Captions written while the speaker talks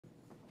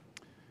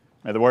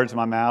May the words of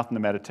my mouth and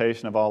the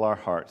meditation of all our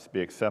hearts be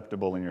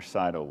acceptable in your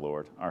sight, O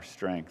Lord, our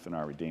strength and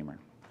our Redeemer.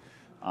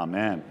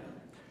 Amen.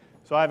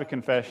 So I have a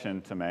confession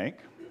to make.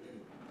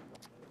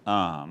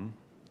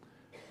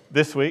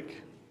 This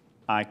week,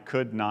 I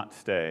could not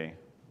stay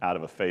out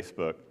of a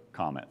Facebook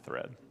comment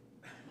thread.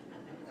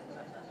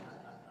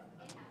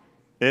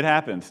 It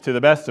happens to the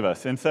best of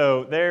us. And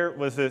so there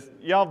was this,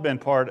 y'all have been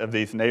part of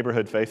these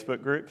neighborhood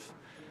Facebook groups.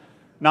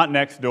 Not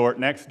next door.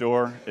 Next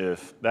door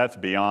that's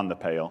beyond the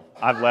pale.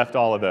 I've left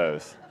all of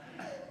those.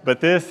 But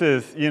this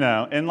is,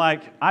 and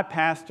like I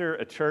pastor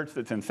a church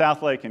that's in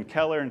South Lake and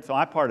Keller, and so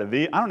I'm part of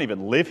I don't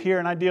even live here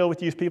and I deal with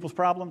these people's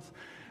problems,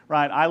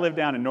 right? I live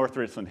down in North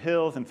Richland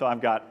Hills, and so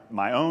I've got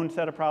my own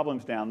set of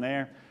problems down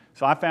there.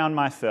 So I found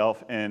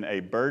myself in a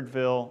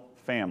Birdville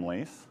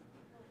Families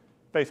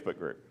Facebook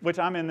group, which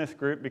I'm in this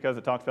group because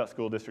it talks about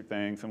school district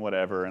things and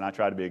whatever, and I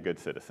try to be a good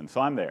citizen.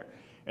 So I'm there.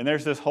 And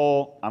there's this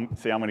whole, I'm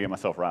going to get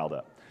myself riled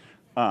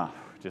up.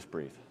 Just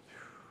breathe.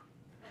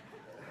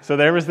 So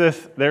there was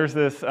this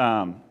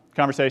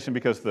conversation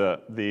because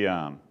the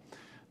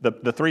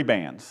three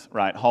bands,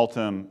 right,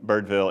 Haltom,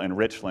 Birdville, and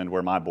Richland,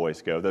 where my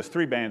boys go, those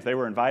three bands, they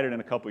were invited in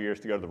a couple years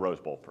to go to the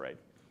Rose Bowl parade.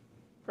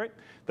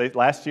 Great.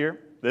 Last year,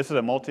 this is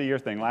a multi-year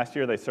thing. Last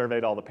year, they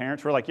surveyed all the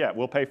parents. We're like, yeah,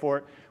 we'll pay for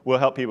it. We'll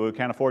help people who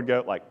can't afford to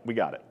go. Like, we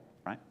got it,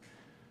 right?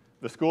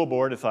 The school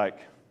board is like,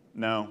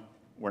 no,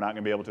 we're not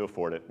going to be able to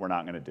afford it. We're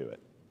not going to do it.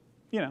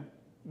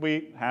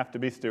 We have to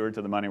be stewards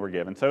of the money we're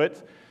given. So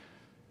it's,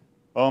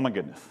 oh my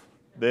goodness,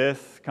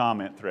 this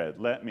comment thread,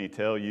 let me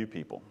tell you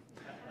people.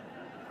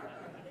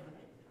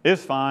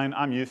 It's fine.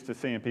 I'm used to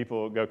seeing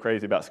people go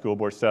crazy about school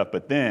board stuff,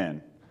 but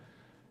then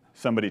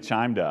somebody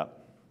chimed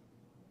up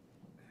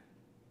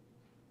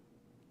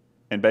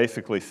and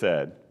basically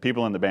said,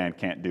 people in the band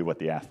can't do what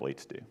the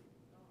athletes do.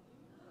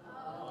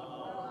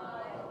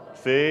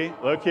 See,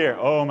 look here.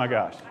 Oh my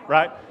gosh,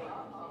 right?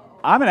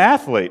 I'm an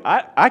athlete.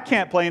 I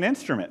can't play an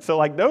instrument. So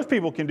like those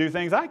people can do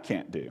things I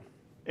can't do.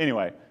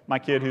 Anyway, my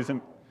kid who's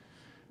in,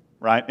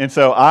 right? And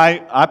so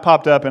I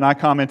popped up and I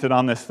commented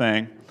on this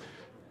thing,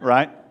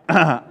 right?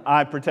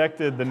 I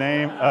protected the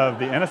name of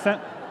the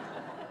innocent.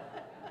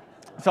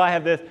 So I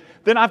have this.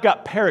 Then I've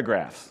got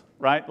paragraphs,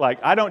 right? Like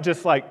I don't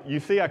just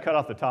you see I cut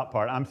off the top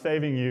part. I'm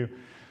saving you.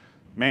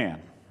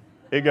 Man,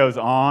 it goes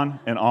on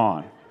and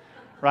on,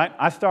 right?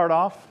 I start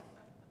off,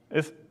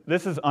 this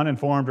is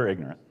uninformed or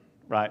ignorant.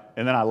 Right?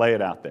 And then I lay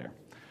it out there.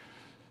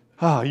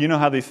 Oh, you know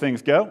how these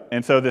things go.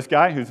 And so this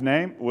guy, whose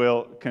name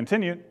will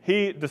continue,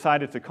 he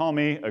decided to call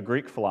me a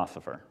Greek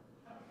philosopher.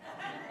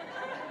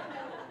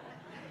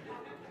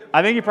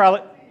 I think he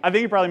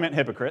probably meant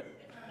hypocrite.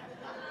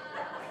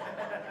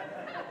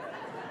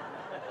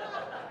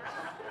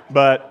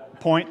 But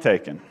point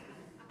taken.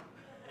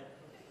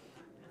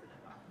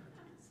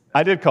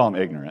 I did call him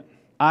ignorant.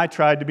 I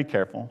tried to be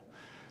careful,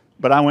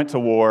 but I went to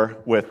war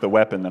with the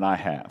weapon that I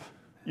have.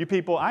 You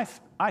people, I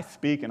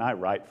speak and I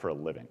write for a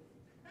living.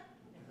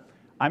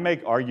 I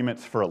make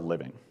arguments for a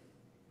living.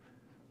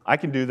 I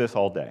can do this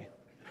all day.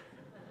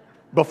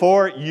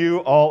 Before you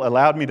all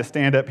allowed me to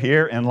stand up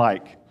here and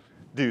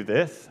do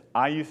this,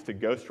 I used to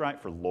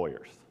ghostwrite for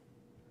lawyers,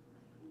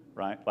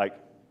 right?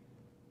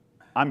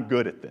 I'm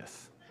good at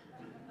this.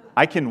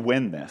 I can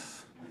win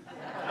this.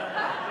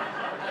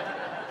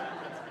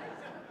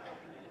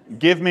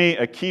 Give me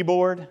a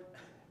keyboard,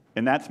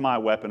 and that's my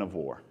weapon of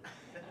war.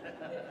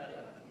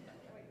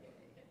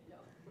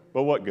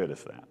 But what good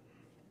is that?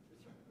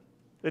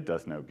 It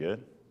does no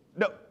good.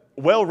 No,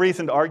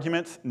 well-reasoned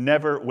arguments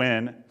never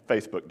win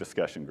Facebook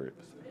discussion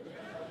groups.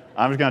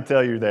 I'm just going to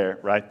tell you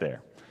right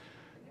there.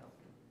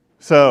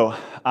 So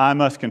I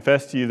must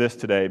confess to you this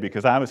today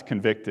because I was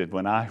convicted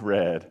when I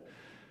read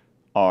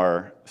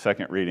our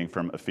second reading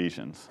from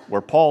Ephesians,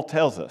 where Paul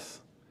tells us,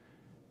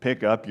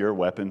 pick up your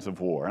weapons of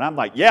war. And I'm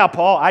like, yeah,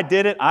 Paul, I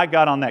did it. I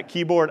got on that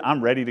keyboard.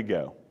 I'm ready to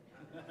go.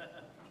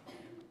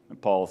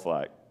 And Paul's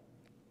like,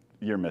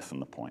 you're missing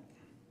the point.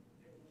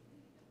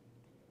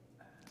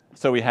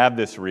 So we have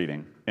this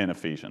reading in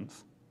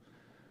Ephesians,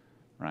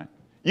 right?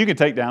 You can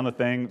take down the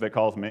thing that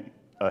calls me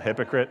a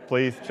hypocrite,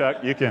 please,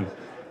 Chuck. You can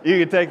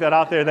take that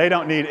off there. They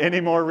don't need any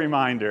more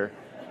reminder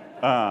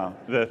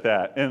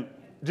that. And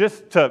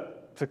just to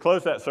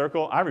close that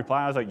circle, I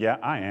replied, I was like, yeah,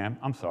 I am.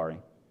 I'm sorry.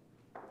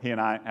 He and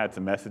I had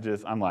some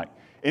messages. I'm like,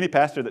 any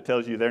pastor that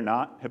tells you they're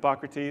not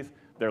Hippocrates,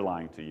 they're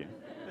lying to you.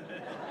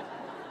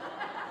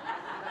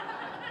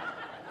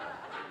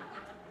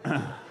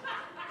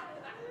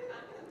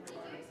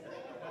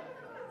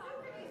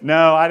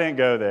 No, I didn't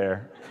go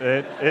there.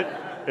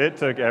 It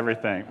took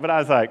everything. But I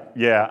was like,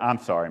 yeah, I'm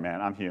sorry,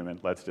 man. I'm human.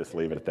 Let's just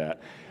leave it at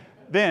that.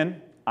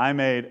 Then I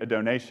made a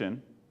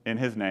donation in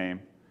his name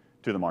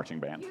to the marching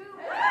band.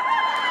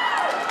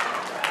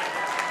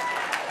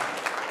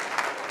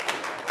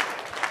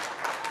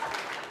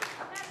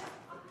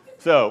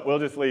 So we'll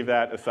just leave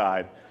that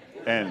aside,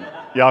 and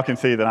y'all can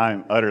see that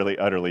I'm utterly,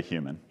 utterly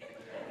human.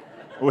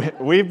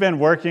 We've been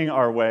working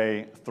our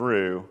way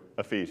through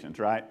Ephesians,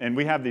 right? And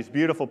we have these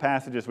beautiful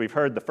passages we've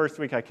heard. The first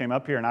week I came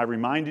up here and I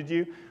reminded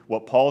you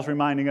what Paul's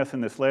reminding us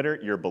in this letter.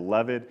 You're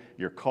beloved,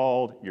 you're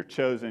called, you're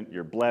chosen,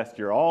 you're blessed,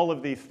 you're all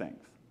of these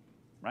things,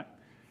 right?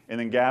 And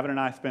then Gavin and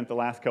I spent the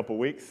last couple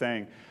weeks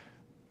saying,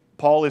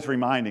 Paul is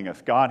reminding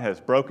us God has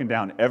broken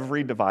down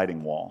every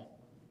dividing wall,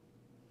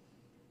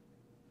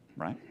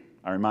 right?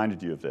 I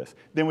reminded you of this.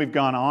 Then we've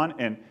gone on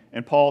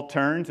and Paul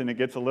turns and it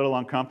gets a little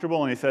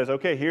uncomfortable and he says,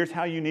 okay, here's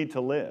how you need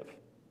to live.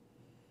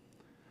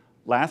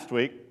 Last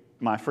week,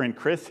 my friend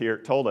Chris here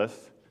told us,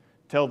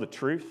 tell the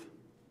truth,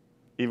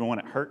 even when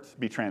it hurts,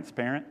 be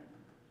transparent.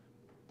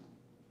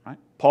 Right?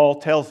 Paul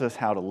tells us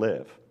how to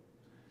live.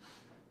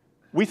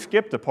 We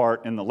skipped a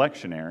part in the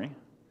lectionary.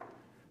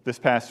 This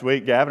past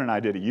week, Gavin and I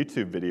did a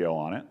YouTube video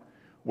on it,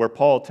 where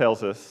Paul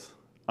tells us,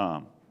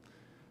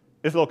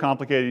 it's a little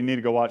complicated, you need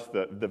to go watch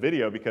the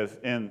video, because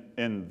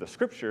in the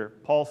scripture,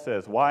 Paul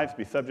says, wives,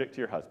 be subject to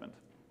your husband.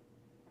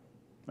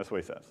 That's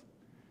what he says.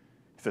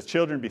 He says,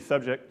 children, be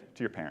subject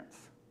to your parents.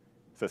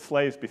 He says,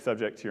 slaves, be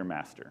subject to your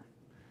master.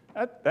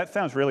 That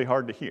sounds really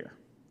hard to hear.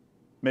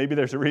 Maybe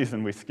there's a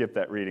reason we skip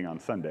that reading on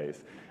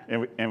Sundays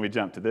and we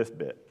jump to this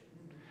bit.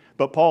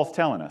 But Paul's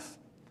telling us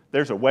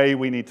there's a way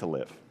we need to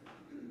live.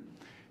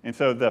 And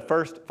so the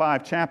first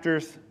 5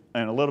 chapters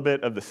and a little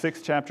bit of the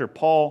 6th chapter,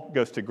 Paul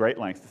goes to great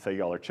lengths to say,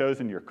 y'all are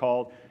chosen, you're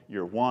called,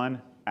 you're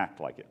one, act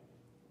like it.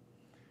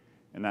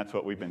 And that's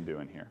what we've been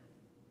doing here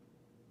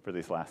for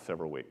these last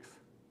several weeks.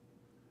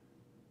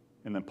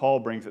 And then Paul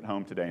brings it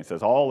home today and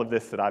says, all of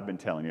this that I've been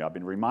telling you, I've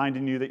been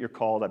reminding you that you're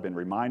called, I've been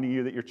reminding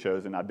you that you're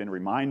chosen, I've been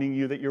reminding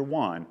you that you're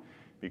one,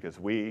 because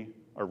we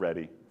are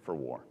ready for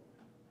war.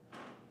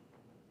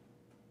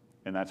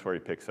 And that's where he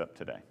picks up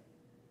today.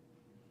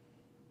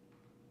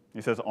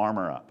 He says,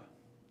 armor up.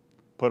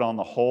 Put on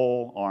the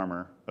whole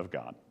armor of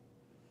God.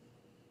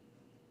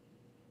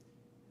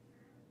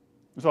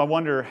 So I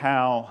wonder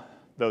how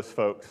those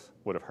folks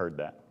would have heard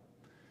that.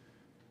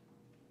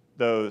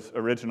 Those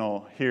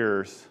original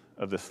hearers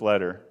of this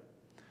letter,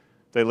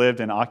 they lived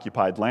in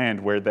occupied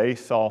land where they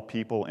saw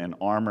people in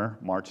armor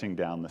marching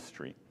down the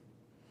street.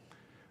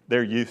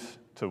 They're used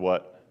to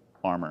what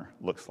armor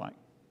looks like.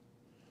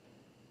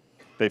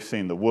 They've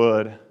seen the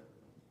wood,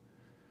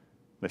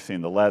 they've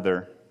seen the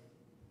leather,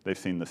 they've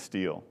seen the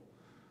steel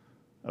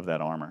of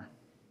that armor.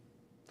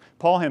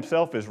 Paul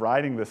himself is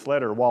writing this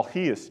letter while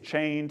he is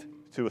chained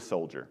to a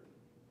soldier.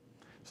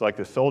 It's like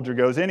the soldier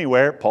goes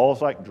anywhere,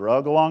 Paul's like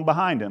drug along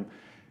behind him.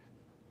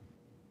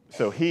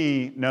 So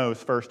he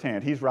knows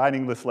firsthand. He's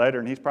writing this letter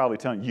and he's probably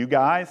telling you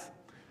guys,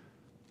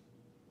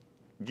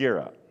 gear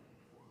up.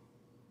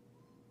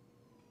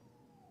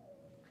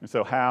 And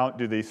so how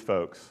do these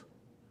folks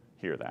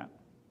hear that?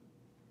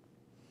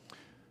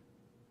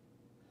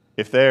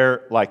 If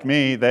they're like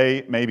me,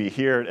 they maybe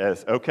hear it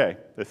as, okay,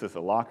 this is a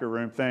locker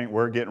room thing,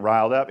 we're getting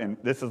riled up, and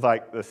this is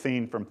like the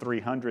scene from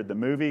 300, the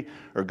movie,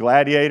 or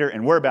Gladiator,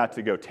 and we're about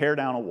to go tear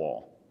down a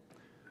wall.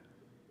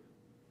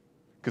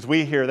 Because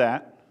we hear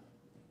that.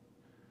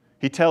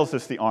 He tells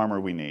us the armor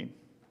we need.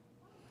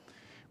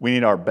 We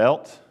need our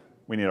belt,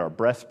 we need our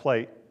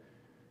breastplate,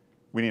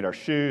 we need our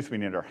shoes, we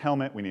need our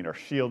helmet, we need our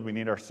shield, we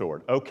need our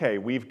sword. Okay,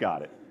 we've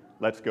got it.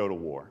 Let's go to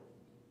war.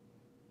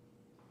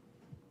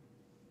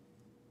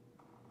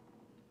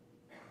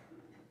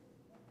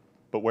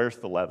 But where's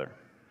the leather?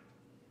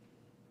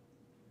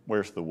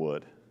 Where's the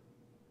wood?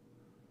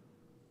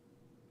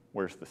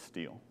 Where's the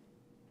steel?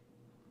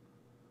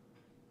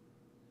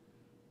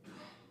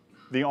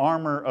 The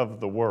armor of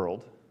the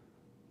world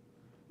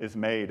is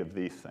made of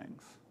these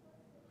things.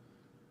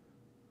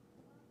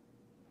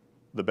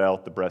 The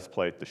belt, the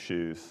breastplate, the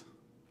shoes,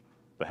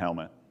 the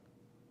helmet,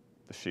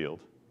 the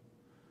shield,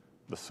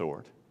 the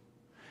sword.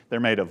 They're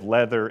made of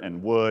leather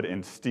and wood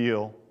and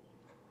steel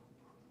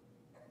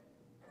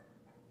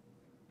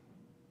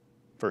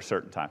for a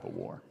certain type of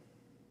war.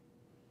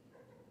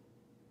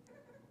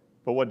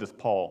 But what does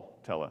Paul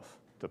tell us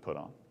to put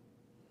on?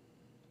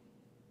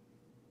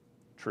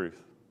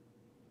 Truth,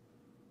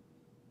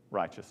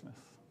 righteousness,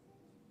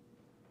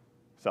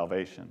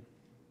 salvation,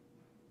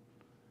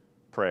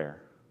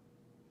 prayer.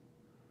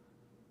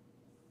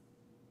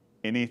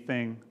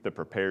 Anything that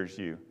prepares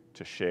you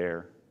to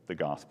share the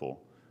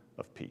gospel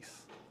of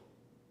peace.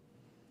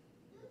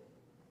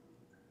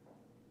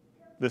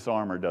 This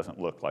armor doesn't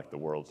look like the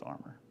world's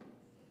armor.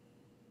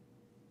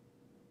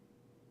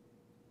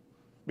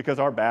 Because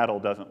our battle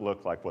doesn't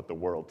look like what the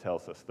world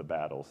tells us the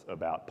battle's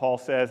about. Paul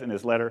says in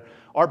his letter,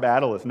 our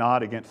battle is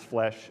not against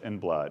flesh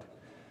and blood.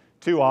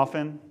 Too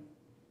often,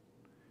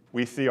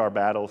 we see our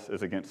battles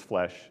as against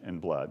flesh and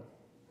blood.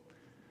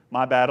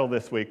 My battle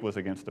this week was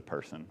against a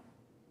person,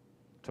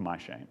 to my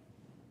shame.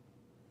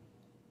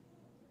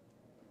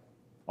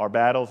 Our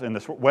battles, in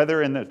this,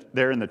 whether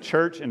they're in the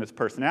church in its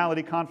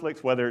personality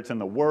conflicts, whether it's in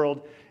the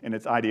world in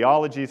its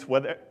ideologies,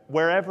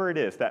 wherever it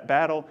is, that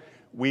battle,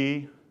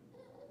 we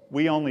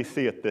only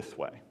see it this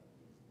way.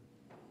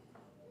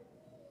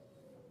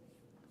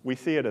 We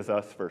see it as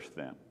us versus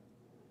them.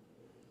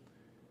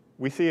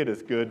 We see it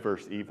as good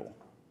versus evil.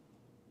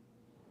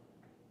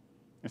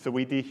 And so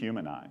we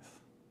dehumanize.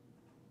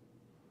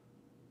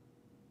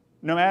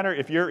 No matter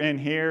if you're in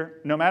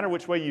here, no matter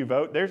which way you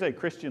vote, there's a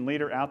Christian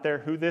leader out there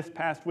who this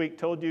past week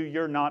told you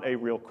you're not a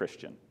real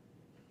Christian.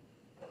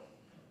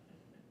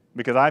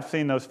 Because I've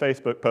seen those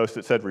Facebook posts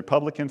that said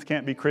Republicans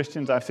can't be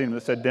Christians. I've seen them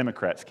that said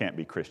Democrats can't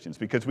be Christians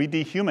because we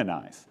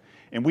dehumanize.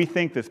 And we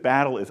think this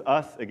battle is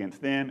us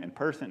against them and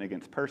person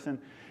against person,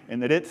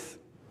 and that it's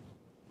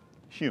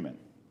human.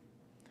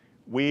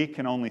 We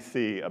can only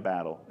see a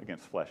battle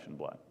against flesh and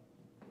blood.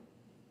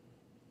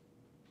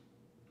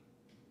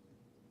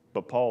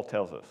 But Paul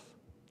tells us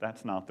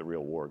that's not the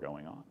real war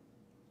going on.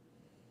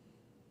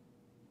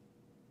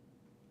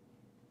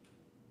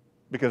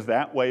 Because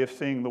that way of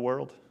seeing the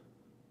world,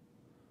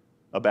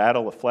 a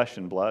battle of flesh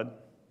and blood,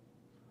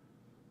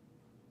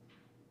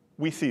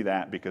 we see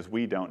that because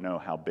we don't know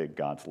how big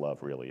God's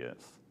love really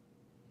is.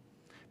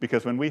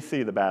 Because when we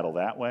see the battle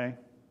that way,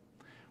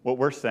 what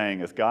we're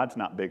saying is God's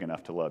not big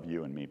enough to love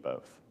you and me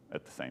both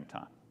at the same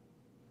time.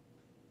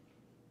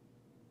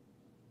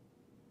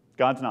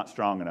 God's not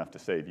strong enough to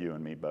save you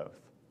and me both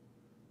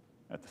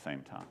at the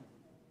same time.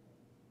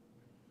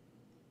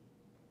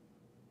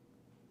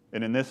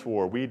 And in this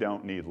war, we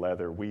don't need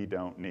leather, we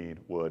don't need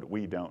wood,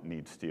 we don't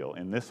need steel.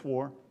 In this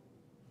war,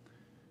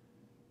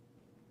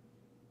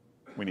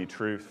 we need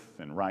truth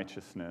and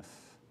righteousness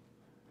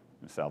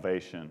and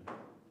salvation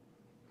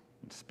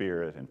and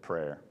spirit and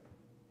prayer.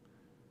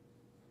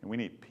 And we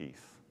need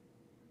peace.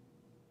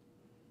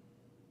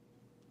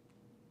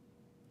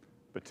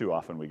 But too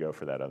often we go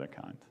for that other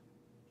kind.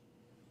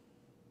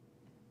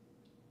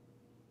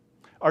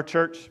 Our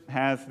church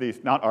has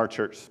these, not our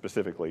church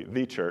specifically,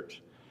 the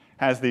church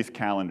has these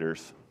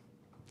calendars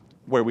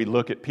where we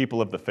look at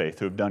people of the faith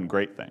who have done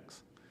great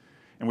things.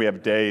 And we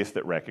have days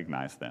that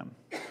recognize them.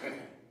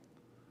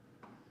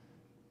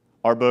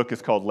 Our book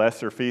is called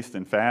Lesser Feast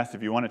and Fast.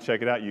 If you want to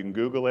check it out, you can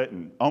Google it.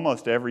 And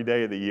almost every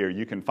day of the year,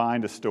 you can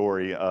find a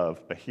story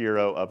of a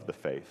hero of the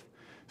faith.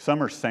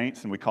 Some are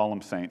saints, and we call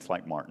them saints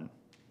like Martin.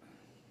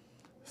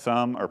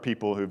 Some are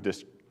people who've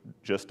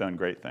just done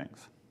great things.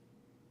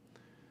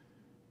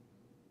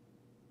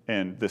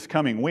 And this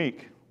coming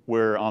week,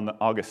 we're on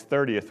August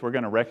 30th, we're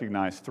going to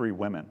recognize 3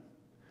 women.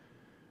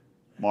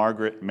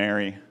 Margaret,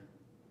 Mary,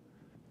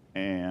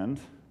 and,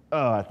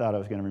 I thought I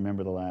was going to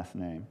remember the last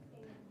name.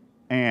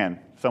 Anne.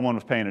 Someone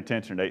was paying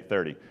attention at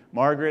 8:30.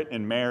 Margaret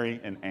and Mary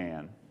and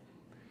Anne.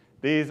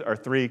 These are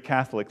 3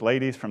 Catholic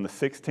ladies from the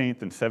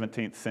 16th and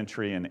 17th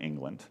century in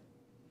England.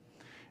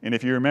 And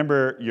if you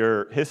remember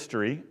your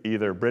history,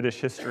 either British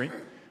history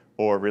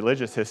or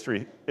religious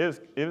history, it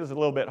was a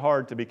little bit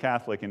hard to be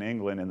Catholic in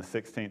England in the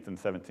 16th and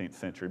 17th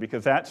century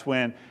because that's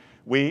when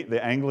we,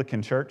 the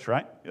Anglican Church,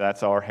 right?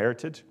 That's our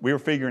heritage. We were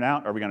figuring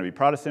out, are we going to be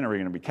Protestant? Are we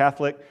going to be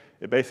Catholic?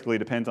 It basically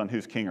depends on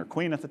who's king or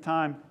queen at the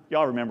time.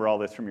 Y'all remember all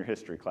this from your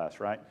history class,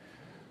 right?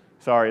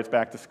 Sorry, it's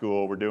back to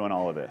school. We're doing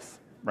all of this,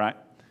 right?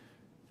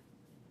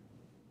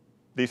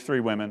 These 3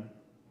 women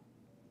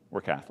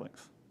were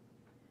Catholics.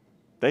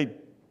 They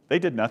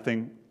did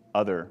nothing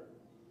other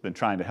than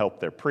trying to help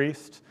their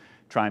priests,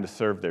 trying to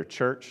serve their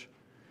church,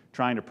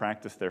 trying to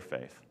practice their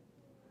faith.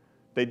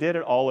 They did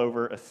it all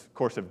over a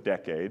course of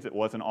decades. It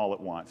wasn't all at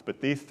once. But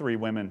these 3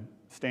 women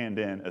stand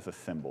in as a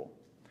symbol.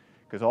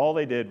 Because all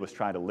they did was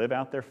try to live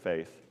out their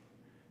faith.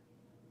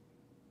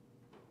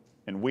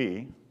 And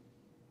we,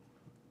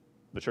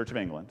 the Church of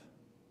England,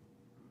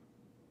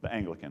 the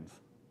Anglicans,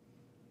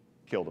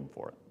 killed them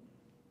for it.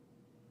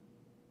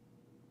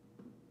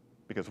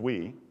 Because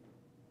we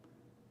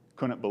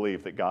couldn't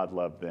believe that God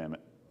loved them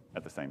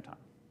at the same time.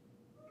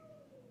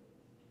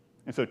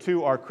 And so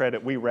to our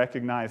credit, we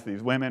recognize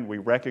these women, we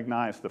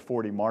recognize the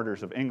 40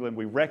 martyrs of England,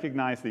 we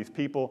recognize these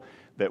people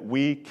that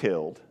we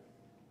killed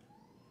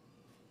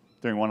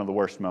during one of the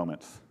worst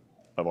moments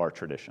of our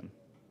tradition.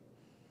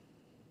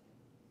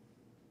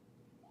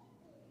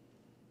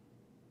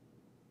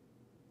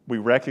 We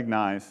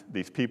recognize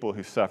these people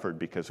who suffered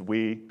because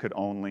we could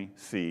only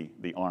see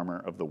the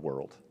armor of the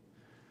world.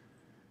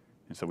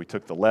 And so we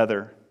took the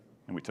leather,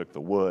 and we took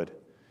the wood,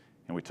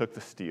 and we took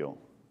the steel,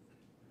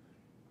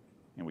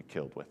 and we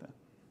killed with it.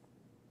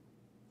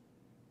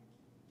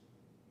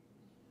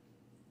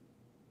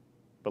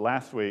 But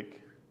last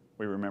week,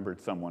 we remembered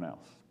someone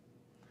else.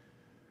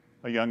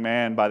 A young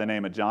man by the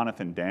name of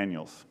Jonathan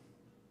Daniels.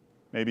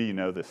 Maybe you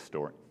know this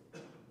story.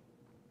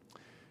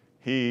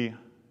 He,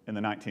 in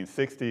the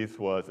 1960s,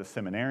 was a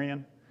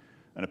seminarian,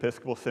 an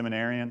Episcopal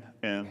seminarian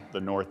in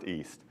the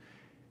Northeast.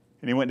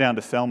 And he went down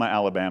to Selma,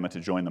 Alabama to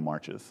join the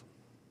marches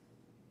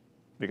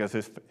because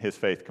his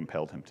faith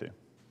compelled him to.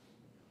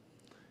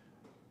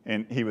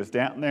 And he was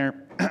down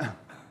there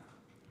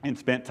and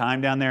spent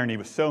time down there, and he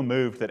was so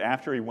moved that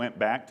after he went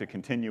back to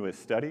continue his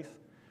studies,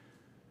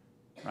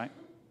 right,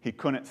 he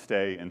couldn't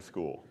stay in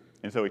school.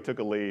 And so he took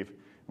a leave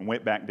and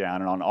went back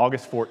down, and on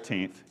August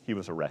 14th, he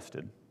was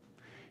arrested.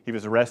 He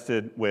was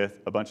arrested with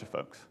a bunch of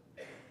folks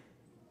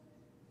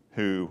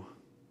who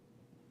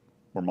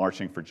were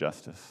marching for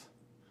justice,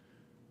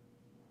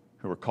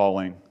 who were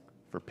calling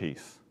for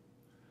peace,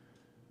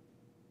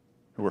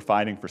 who were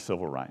fighting for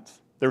civil rights.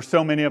 There were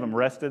so many of them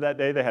arrested that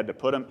day, they had to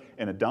put them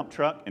in a dump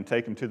truck and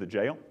take them to the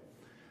jail.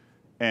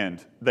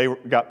 And they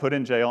got put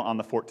in jail on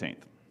the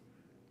 14th.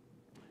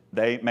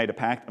 They made a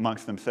pact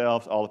amongst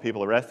themselves. All the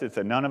people arrested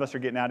said, none of us are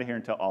getting out of here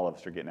until all of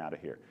us are getting out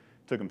of here.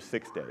 It took them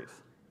 6 days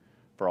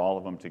for all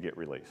of them to get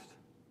released.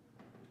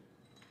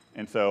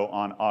 And so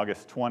on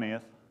August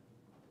 20th,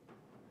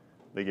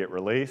 they get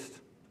released.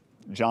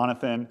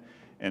 Jonathan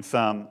and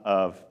some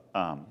of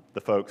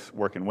the folks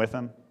working with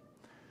him,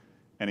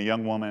 and a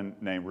young woman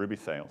named Ruby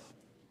Sales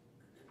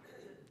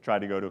tried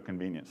to go to a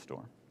convenience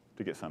store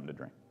to get something to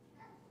drink.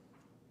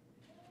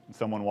 And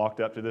someone walked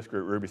up to this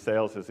group. Ruby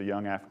Sales is a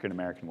young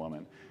African-American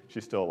woman.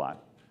 She's still alive.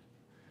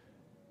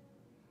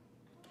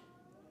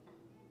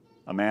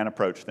 A man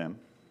approached them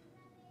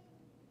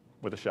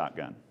with a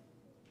shotgun.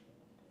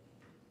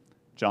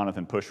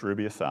 Jonathan pushed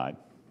Ruby aside,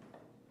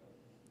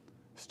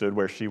 stood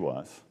where she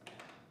was,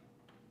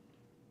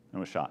 and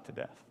was shot to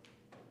death.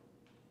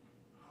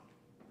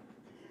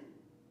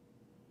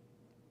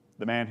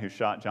 The man who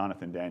shot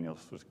Jonathan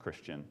Daniels was a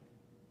Christian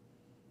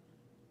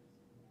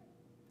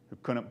who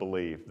couldn't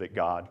believe that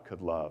God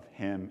could love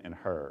him and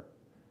her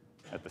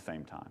at the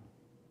same time.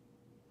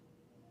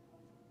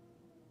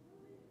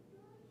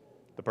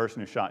 The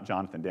person who shot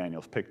Jonathan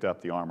Daniels picked up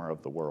the armor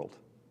of the world,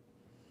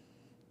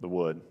 the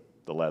wood,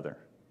 the leather,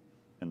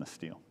 and the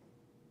steel.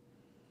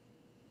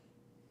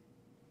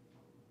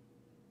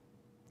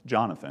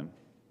 Jonathan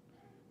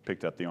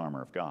picked up the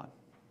armor of God,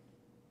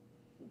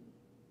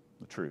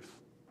 the truth,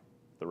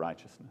 the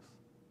righteousness,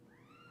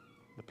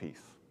 the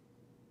peace.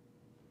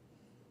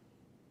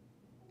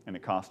 And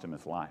it cost him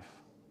his life.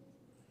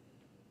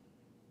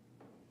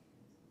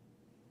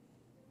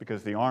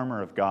 Because the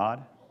armor of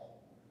God,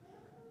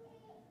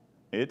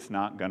 it's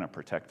not going to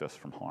protect us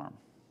from harm.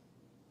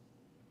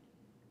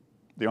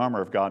 The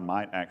armor of God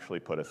might actually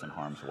put us in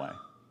harm's way.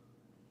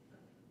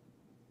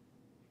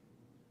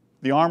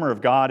 The armor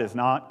of God is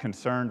not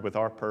concerned with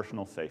our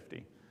personal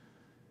safety.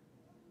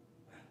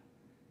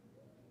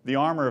 The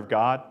armor of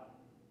God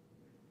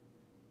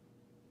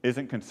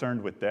isn't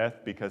concerned with death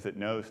because it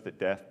knows that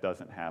death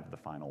doesn't have the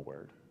final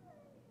word.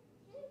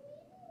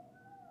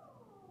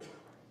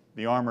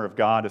 The armor of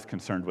God is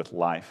concerned with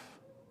life.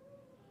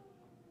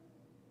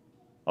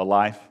 A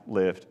life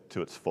lived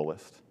to its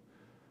fullest.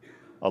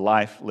 A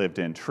life lived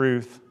in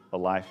truth. A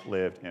life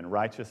lived in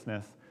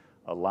righteousness.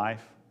 A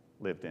life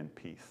lived in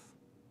peace.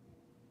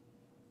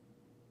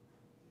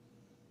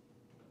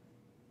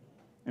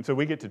 And so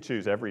we get to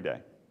choose every day.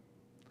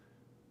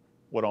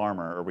 What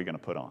armor are we going to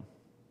put on?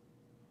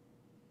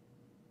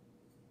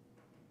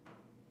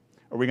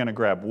 Are we going to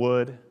grab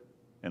wood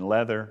and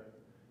leather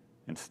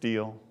and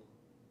steel?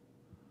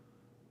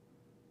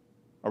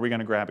 Are we going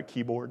to grab a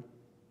keyboard?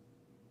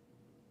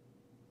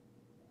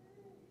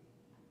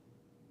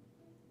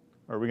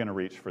 Or are we going to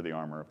reach for the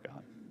armor of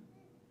God?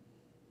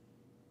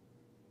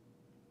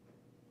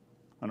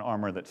 An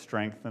armor that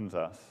strengthens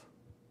us.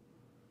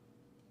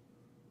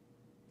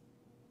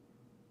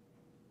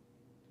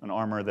 An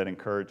armor that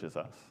encourages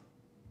us.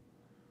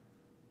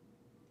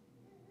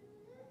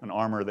 An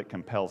armor that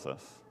compels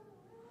us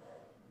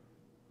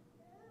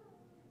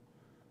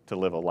to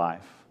live a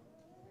life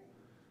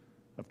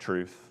of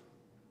truth,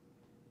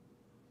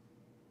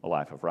 a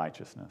life of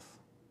righteousness,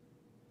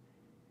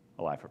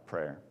 a life of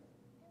prayer,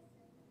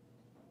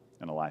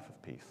 and a life of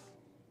peace.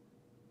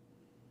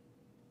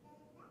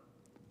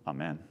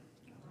 Amen.